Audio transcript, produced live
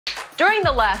During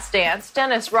The Last Dance,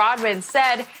 Dennis Rodman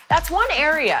said that's one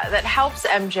area that helps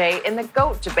MJ in the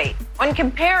GOAT debate. When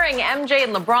comparing MJ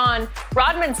and LeBron,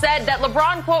 Rodman said that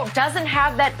LeBron, quote, doesn't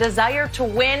have that desire to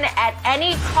win at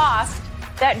any cost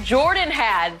that Jordan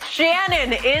had.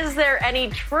 Shannon, is there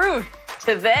any truth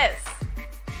to this?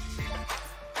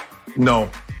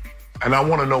 No. And I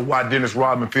want to know why Dennis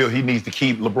Rodman feels he needs to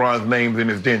keep LeBron's names in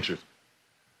his dentures.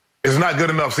 It's not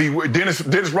good enough. See, Dennis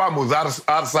Rodman was out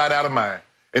of sight, out of mind.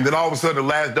 And then all of a sudden,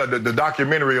 the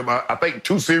documentary, I think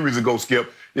 2 series ago,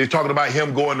 Skip, they're talking about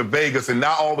him going to Vegas, and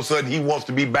now all of a sudden he wants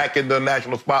to be back in the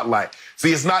national spotlight.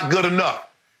 See, it's not good enough.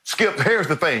 Skip, here's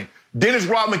the thing. Dennis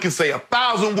Rodman can say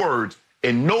 1,000 words,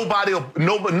 and no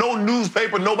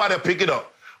newspaper, nobody will pick it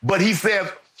up. But he says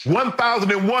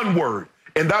 1,001 word,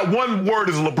 and that one word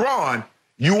is LeBron,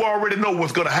 you already know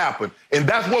what's going to happen. And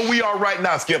that's where we are right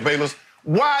now, Skip Bayless.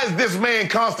 Why is this man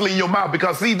constantly in your mouth?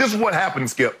 Because, see, this is what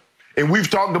happens, Skip. And we've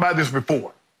talked about this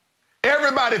before.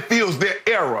 Everybody feels their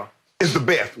era is the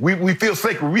best. We feel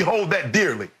sacred. We hold that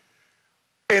dearly.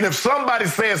 And if somebody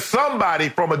says somebody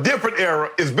from a different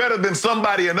era is better than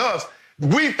somebody in us,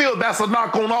 we feel that's a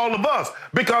knock on all of us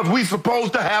because we're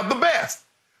supposed to have the best.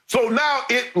 So now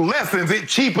it lessens, it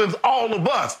cheapens all of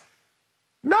us.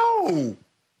 No,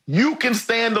 you can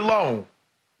stand alone.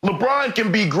 LeBron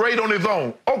can be great on his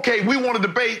own. Okay, we want to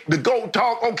debate the GOAT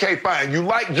talk. Okay, fine. You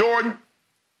like Jordan?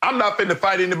 I'm not finna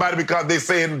fight anybody because they're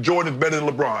saying Jordan's better than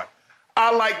LeBron.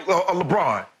 I like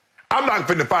LeBron. I'm not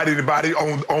finna fight anybody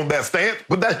on that stance,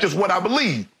 but that's just what I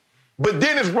believe. But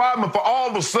Dennis Rodman, for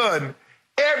all of a sudden,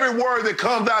 every word that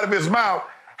comes out of his mouth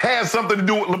has something to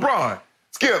do with LeBron.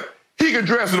 Skip, he can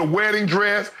dress in a wedding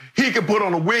dress. He can put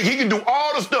on a wig. He can do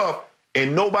all the stuff,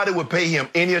 and nobody would pay him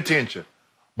any attention.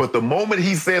 But the moment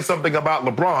he says something about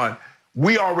LeBron,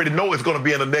 we already know it's going to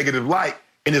be in a negative light,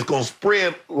 and it's going to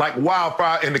spread like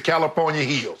wildfire in the California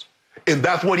hills. And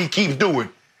that's what he keeps doing.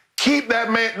 Keep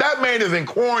that man. That man is in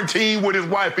quarantine with his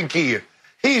wife and kids.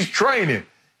 He's training.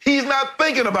 He's not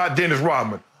thinking about Dennis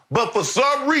Rodman. But for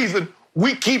some reason,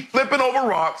 we keep flipping over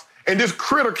rocks, and this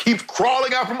critter keeps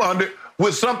crawling out from under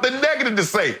with something negative to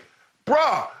say.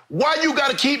 Bruh, why you got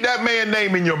to keep that man's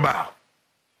name in your mouth?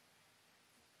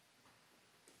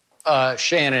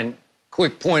 Shannon,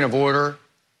 quick point of order.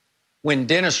 When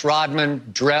Dennis Rodman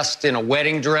dressed in a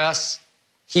wedding dress,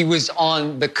 he was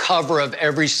on the cover of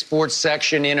every sports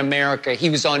section in America. He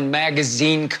was on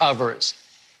magazine covers.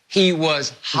 He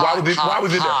was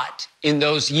hot in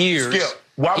those years.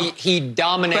 Skip, he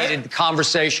dominated the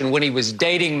conversation when he was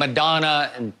dating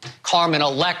Madonna and Carmen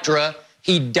Electra.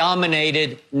 He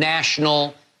dominated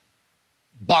national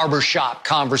barbershop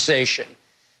conversation.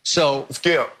 So,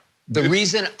 Skip, the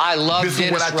reason I love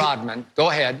Dennis Rodman,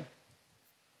 go ahead.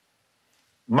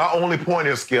 My only point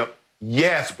is, Skip,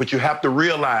 yes, but you have to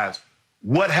realize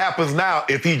what happens now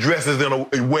if he dresses in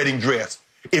a wedding dress,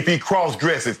 if he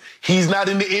cross-dresses. He's not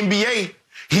in the NBA.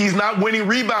 He's not winning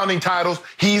rebounding titles.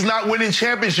 He's not winning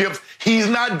championships. He's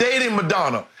not dating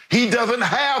Madonna. He doesn't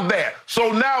have that.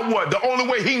 So now what? The only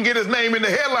way he can get his name in the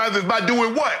headlines is by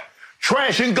doing what?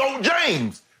 Trashing GOAT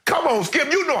James. Come on,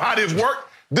 Skip, you know how this works.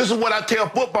 This is what I tell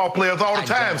football players all the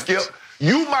time, Skip.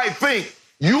 You might think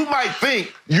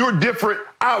you're different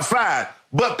outside,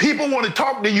 but people want to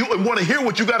talk to you and want to hear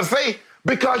what you got to say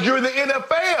because you're in the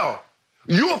NFL.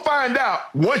 You'll find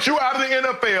out once you're out of the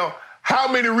NFL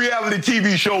how many reality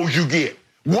TV shows you get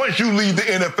once you leave the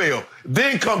NFL.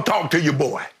 Then come talk to your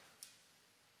boy.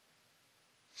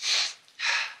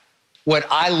 What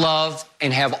I love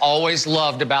and have always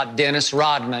loved about Dennis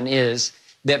Rodman is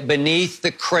that beneath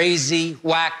the crazy,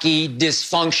 wacky,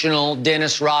 dysfunctional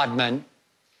Dennis Rodman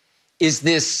is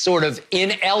this sort of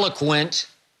ineloquent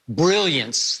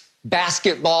brilliance,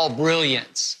 basketball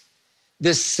brilliance,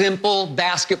 this simple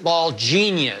basketball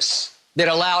genius that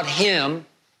allowed him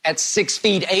at 6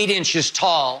 feet 8 inches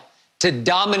tall to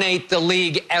dominate the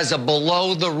league as a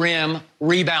below-the-rim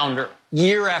rebounder.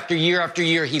 Year after year after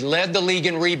year, he led the league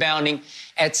in rebounding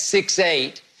at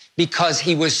 6'8" because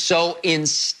he was so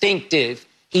instinctive.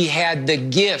 He had the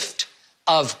gift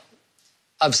of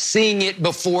seeing it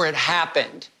before it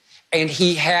happened. And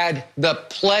he had the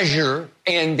pleasure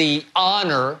and the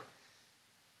honor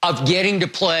of getting to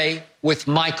play with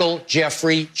Michael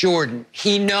Jeffrey Jordan.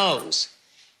 He knows.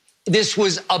 This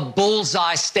was a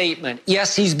bullseye statement.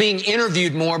 Yes, he's being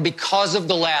interviewed more because of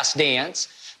The Last Dance.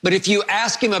 But if you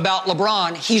ask him about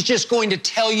LeBron, he's just going to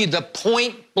tell you the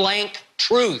point-blank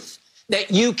truth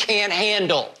that you can't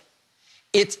handle.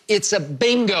 It's a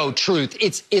bingo truth.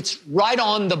 It's right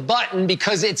on the button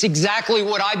because it's exactly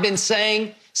what I've been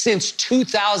saying since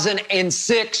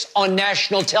 2006 on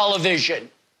national television.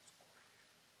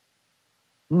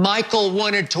 Michael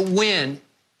wanted to win.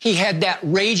 He had that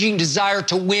raging desire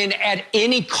to win at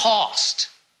any cost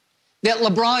that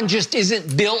LeBron just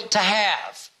isn't built to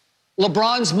have.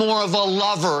 LeBron's more of a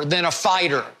lover than a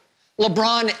fighter.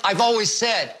 LeBron, I've always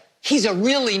said, he's a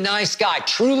really nice guy,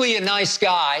 truly a nice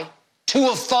guy,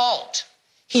 to a fault.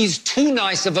 He's too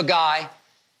nice of a guy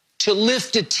to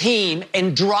lift a team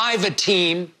and drive a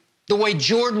team the way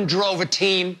Jordan drove a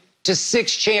team to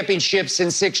 6 championships in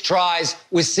 6 tries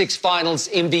with 6 finals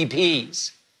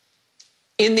MVPs.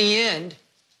 In the end,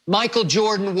 Michael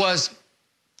Jordan was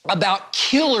about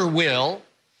killer will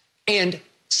and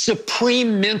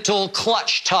supreme mental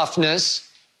clutch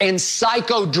toughness and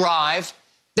psycho drive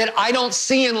that I don't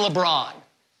see in LeBron.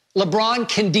 LeBron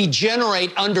can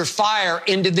degenerate under fire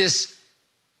into this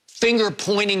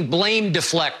finger-pointing blame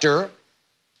deflector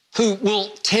who will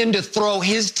tend to throw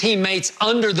his teammates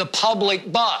under the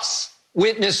public bus.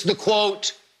 Witness the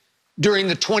quote during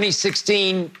the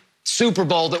 2016 Super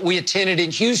Bowl that we attended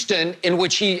in Houston, in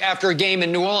which he, after a game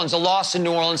in New Orleans, a loss in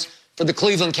New Orleans for the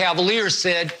Cleveland Cavaliers,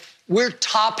 said, "We're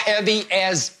top-heavy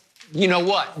as, you know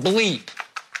what, bleep."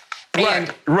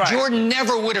 And Jordan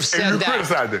never would have said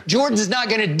that. Jordan's not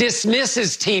going to dismiss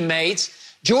his teammates.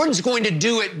 Jordan's going to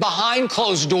do it behind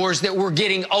closed doors that we're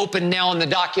getting open now in the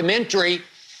documentary.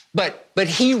 But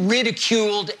he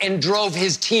ridiculed and drove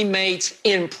his teammates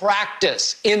in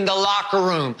practice, in the locker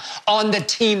room, on the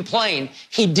team plane.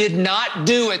 He did not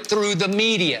do it through the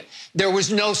media. There was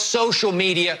no social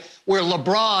media where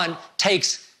LeBron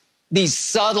takes these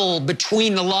subtle,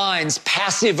 between the lines,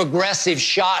 passive-aggressive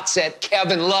shots at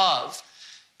Kevin Love.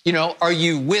 You know, are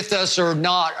you with us or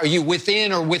not? Are you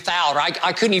within or without?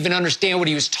 I couldn't even understand what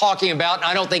he was talking about, and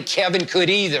I don't think Kevin could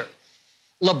either.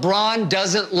 LeBron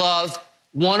doesn't love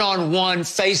one-on-one,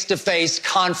 face-to-face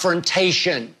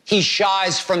confrontation. He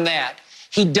shies from that.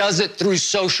 He does it through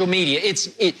social media.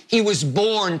 He was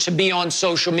born to be on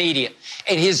social media,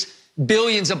 and his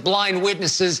billions of blind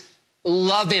witnesses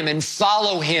love him and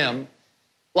follow him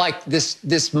like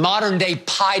this modern-day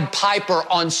Pied Piper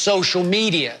on social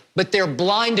media, but they're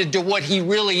blinded to what he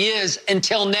really is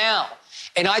until now.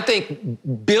 And I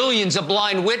think billions of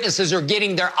blind witnesses are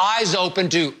getting their eyes open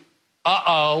to,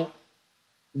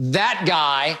 that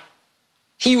guy,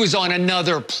 he was on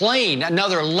another plane,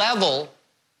 another level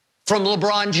from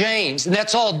LeBron James. And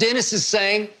that's all Dennis is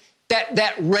saying,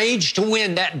 that rage to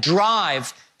win, that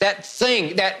drive, that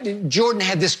thing, that Jordan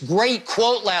had this great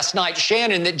quote last night,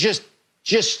 Shannon, that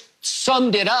just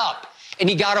summed it up. And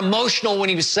he got emotional when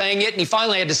he was saying it, and he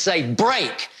finally had to say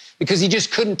break because he just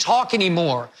couldn't talk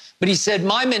anymore. But he said,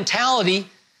 my mentality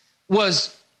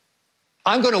was,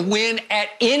 I'm going to win at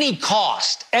any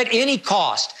cost, at any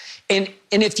cost. And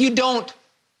if you don't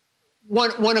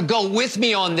want to go with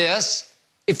me on this,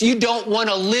 if you don't want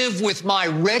to live with my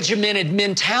regimented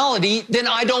mentality, then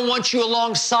I don't want you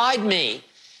alongside me.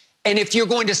 And if you're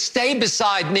going to stay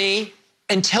beside me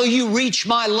until you reach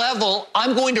my level,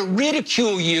 I'm going to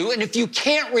ridicule you. And if you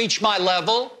can't reach my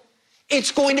level,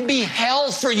 it's going to be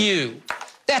hell for you.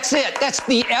 That's it. That's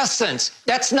the essence.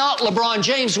 That's not LeBron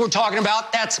James we're talking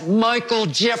about. That's Michael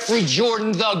Jeffrey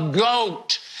Jordan, the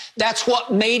GOAT. That's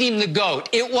what made him the GOAT.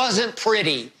 It wasn't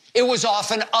pretty. It was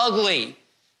often ugly.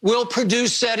 Will Perdue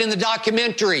said in the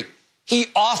documentary, he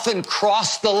often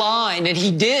crossed the line, and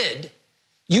he did.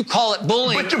 You call it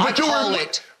bullying. I call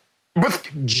it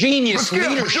genius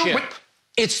leadership.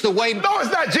 It's the way. No,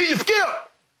 it's not genius, Skip.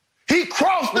 He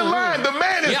crossed the line. The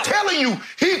man is telling you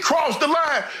he crossed the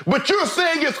line. But you're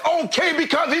saying it's okay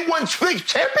because he won 6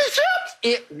 championships?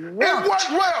 It worked. It worked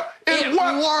well. It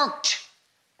worked.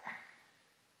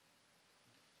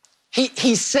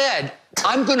 He said,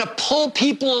 I'm going to pull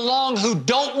people along who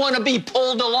don't want to be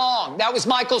pulled along. That was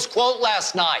Michael's quote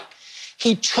last night.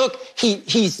 He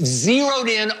zeroed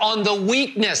in on the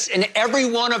weakness in every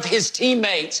one of his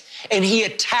teammates, and he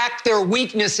attacked their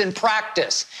weakness in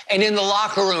practice and in the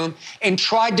locker room and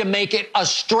tried to make it a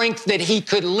strength that he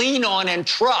could lean on and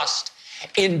trust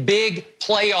in big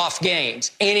playoff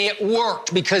games. And it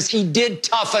worked because he did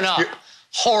toughen up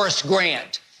Horace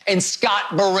Grant and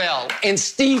Scott Burrell and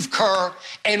Steve Kerr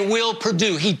and Will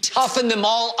Perdue. He toughened them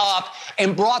all up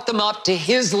and brought them up to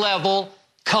his level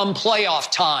come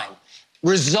playoff time.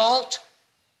 Result,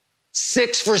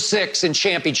 6 for 6 in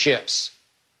championships.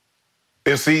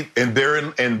 And see, and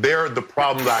there the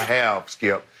problems I have,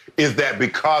 Skip, is that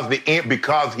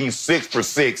because he's 6 for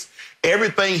 6,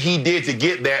 everything he did to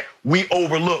get that, we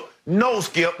overlook. No,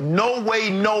 Skip, no way,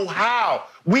 no how.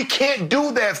 We can't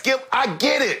do that, Skip. I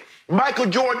get it. Michael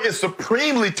Jordan is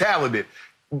supremely talented,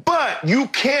 but you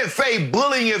can't say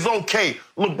bullying is okay.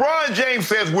 LeBron James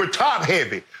says we're top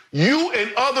heavy. You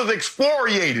and others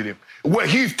excoriated him. where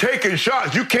he's taking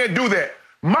shots. You can't do that.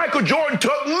 Michael Jordan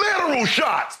took literal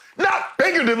shots, not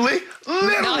figuratively,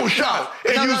 literal shots.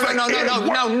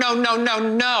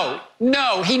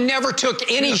 No. He never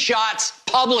took any shots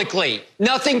publicly.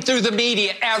 Nothing through the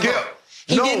media ever.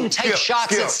 He didn't take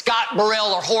shots at Scott Burrell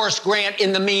or Horace Grant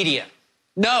in the media.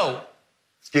 No.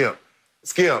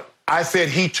 Skip, I said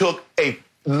he took a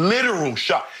literal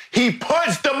shot. He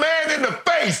punched the man in the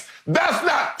face. That's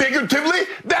not figuratively,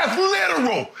 that's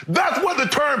literal. That's what the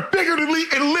term figuratively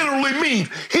and literally means.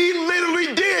 He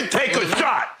literally did take a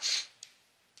shot.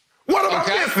 What am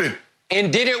I missing?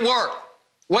 And did it work?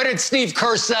 What did Steve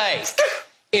Kerr say?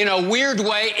 In a weird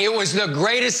way, it was the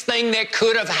greatest thing that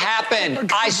could have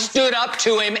happened. I stood up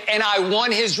to him and I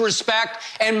won his respect.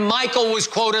 And Michael was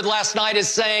quoted last night as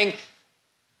saying,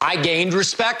 I gained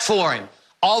respect for him.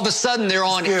 All of a sudden, they're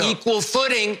on equal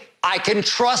footing. I can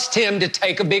trust him to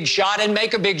take a big shot and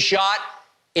make a big shot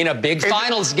in a big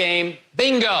finals game.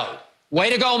 Bingo. Way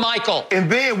to go, Michael.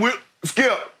 And then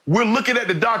we're looking at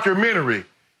the documentary.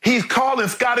 He's calling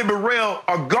Scotty Burrell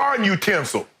a garden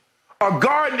utensil, a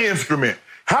garden instrument.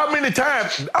 How many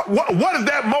times? What is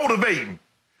that motivating?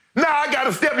 Now I got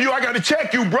to step you. I got to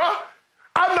check you, bruh.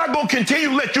 I'm not going to continue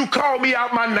to let you call me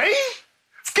out my name.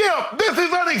 Skip, this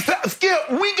is unacceptable. Skip,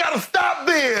 we got to stop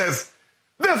this.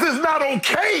 This is not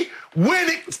okay.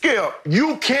 Skip,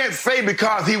 you can't say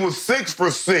because he was 6 for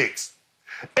 6.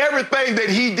 Everything that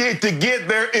he did to get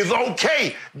there is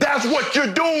okay. That's what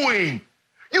you're doing.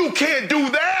 You can't do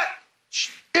that.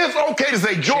 It's okay to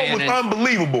say Jordan was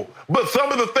unbelievable, but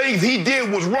some of the things he did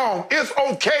was wrong. It's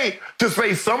okay to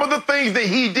say some of the things that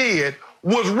he did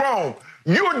was wrong.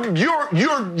 You're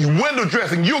window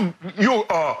dressing. You're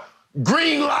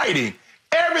green lighting.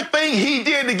 Everything he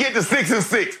did to get to 6 and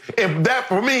 6, and that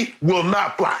for me will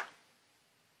not fly.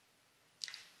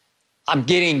 I'm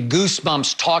getting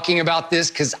goosebumps talking about this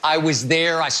because I was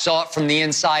there. I saw it from the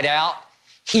inside out.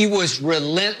 He was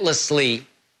relentlessly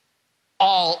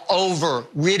all over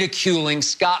ridiculing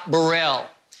Scott Burrell.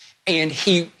 And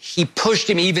he pushed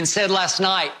him. He even said last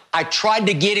night, I tried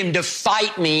to get him to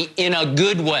fight me in a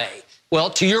good way. Well,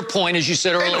 to your point, as you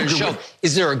said earlier in the show,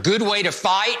 is there a good way to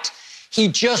fight? He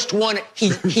just wanted, he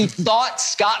thought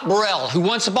Scott Burrell, who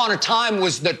once upon a time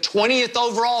was the 20th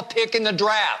overall pick in the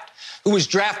draft, who was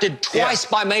drafted twice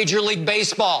by Major League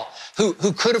Baseball, who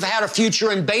could have had a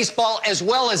future in baseball as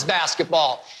well as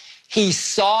basketball. He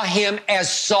saw him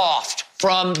as soft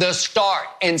from the start,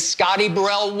 and Scotty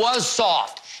Burrell was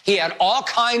soft. He had all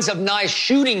kinds of nice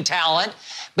shooting talent,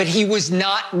 but he was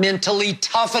not mentally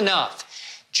tough enough.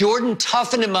 Jordan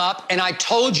toughened him up, and I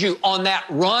told you on that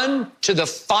run to the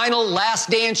final Last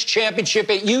Dance championship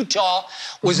at Utah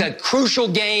was a crucial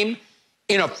game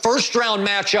in a first-round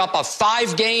matchup, a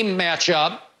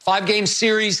five-game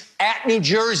series at New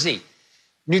Jersey.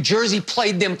 New Jersey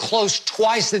played them close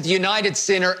twice at the United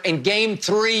Center, and Game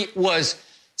 3 was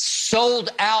sold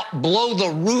out, blow the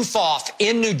roof off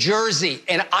in New Jersey,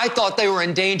 and I thought they were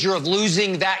in danger of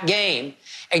losing that game.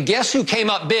 And guess who came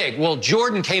up big? Well,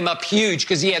 Jordan came up huge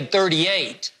because he had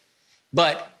 38.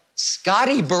 But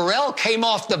Scotty Burrell came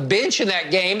off the bench in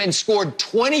that game and scored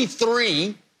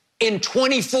 23 in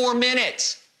 24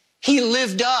 minutes. He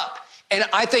lived up. And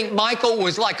I think Michael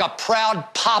was like a proud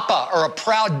papa or a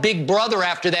proud big brother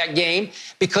after that game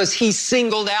because he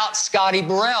singled out Scotty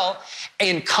Burrell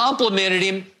and complimented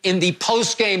him in the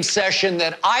post-game session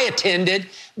that I attended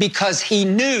because he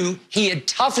knew he had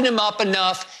toughened him up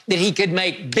enough that he could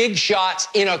make big shots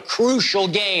in a crucial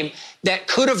game that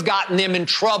could have gotten them in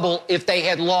trouble if they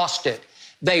had lost it.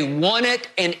 They won it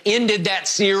and ended that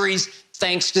series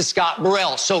thanks to Scott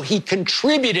Burrell. So he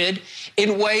contributed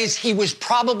in ways he was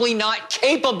probably not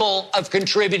capable of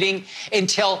contributing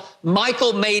until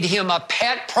Michael made him a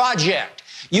pet project.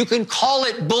 You can call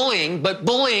it bullying, but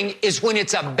bullying is when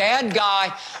it's a bad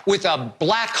guy with a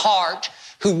black heart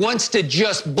who wants to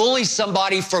just bully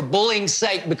somebody for bullying's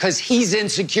sake because he's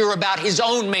insecure about his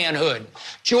own manhood.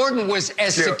 Jordan was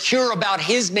as secure about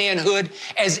his manhood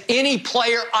as any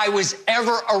player I was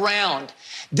ever around.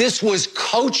 This was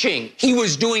coaching. He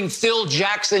was doing Phil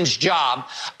Jackson's job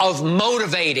of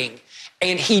motivating,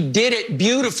 and he did it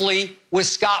beautifully with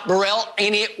Scott Burrell,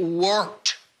 and it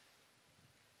worked.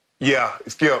 Yeah,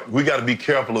 Skip, we got to be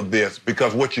careful of this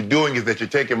because what you're doing is that you're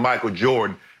taking Michael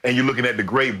Jordan and you're looking at the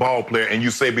great ball player and you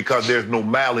say because there's no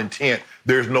malintent,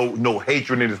 there's no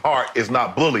hatred in his heart, it's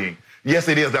not bullying. Yes,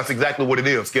 it is. That's exactly what it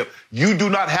is, Skip. You do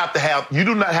not have to have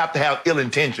ill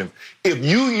intentions. If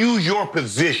you use your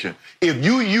position, if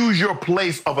you use your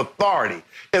place of authority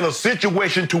in a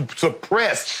situation to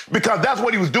suppress, because that's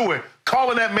what he was doing,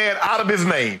 calling that man out of his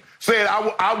name, saying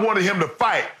I wanted him to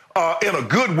fight. in a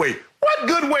good way. What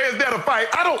good way is that a fight?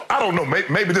 I don't know.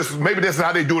 Maybe this is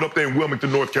how they do it up there in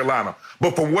Wilmington, North Carolina.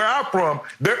 But from where I'm from,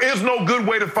 there is no good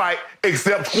way to fight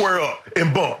except square up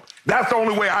and bump. That's the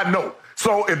only way I know.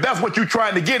 So if that's what you're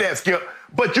trying to get at, Skip,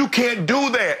 but you can't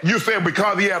do that. You said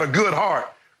because he had a good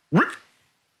heart.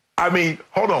 I mean,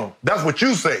 hold on. That's what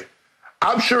you say.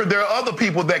 I'm sure there are other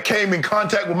people that came in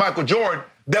contact with Michael Jordan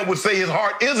that would say his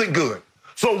heart isn't good.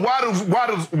 So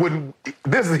when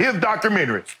this is his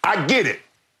documentary, I get it.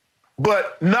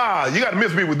 But nah, you got to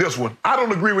miss me with this one. I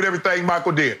don't agree with everything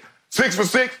Michael did. 6 for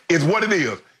 6 is what it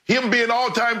is. Him being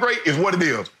all-time great is what it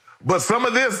is. But some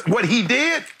of this, what he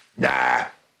did, nah,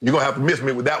 you're going to have to miss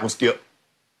me with that one, Skip.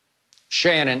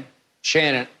 Shannon,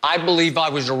 I believe I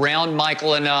was around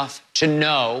Michael enough to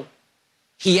know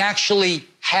he actually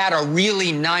had a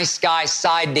really nice guy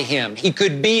side to him. He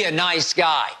could be a nice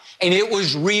guy, and it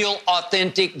was real,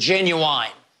 authentic,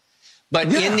 genuine.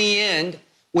 But in the end,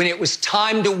 when it was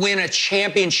time to win a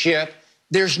championship,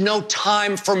 there's no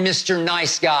time for Mr.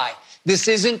 Nice Guy. This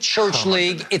isn't church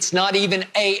league. It's not even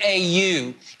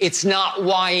AAU. It's not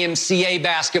YMCA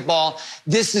basketball.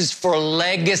 This is for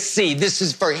legacy. This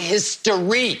is for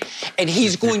history. And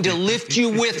he's going to lift you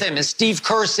with him. As Steve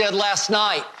Kerr said last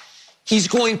night, he's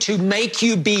going to make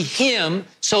you be him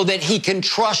so that he can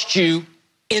trust you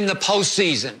in the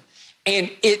postseason.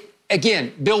 And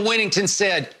again, Bill Winnington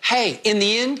said, hey, in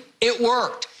the end, it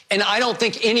worked. And I don't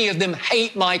think any of them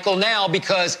hate Michael now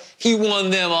because he won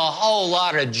them a whole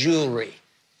lot of jewelry.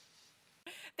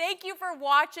 Thank you for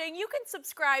watching. You can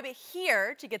subscribe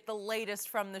here to get the latest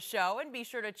from the show, and be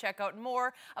sure to check out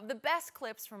more of the best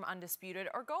clips from Undisputed,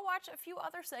 or go watch a few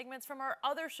other segments from our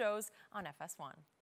other shows on FS1.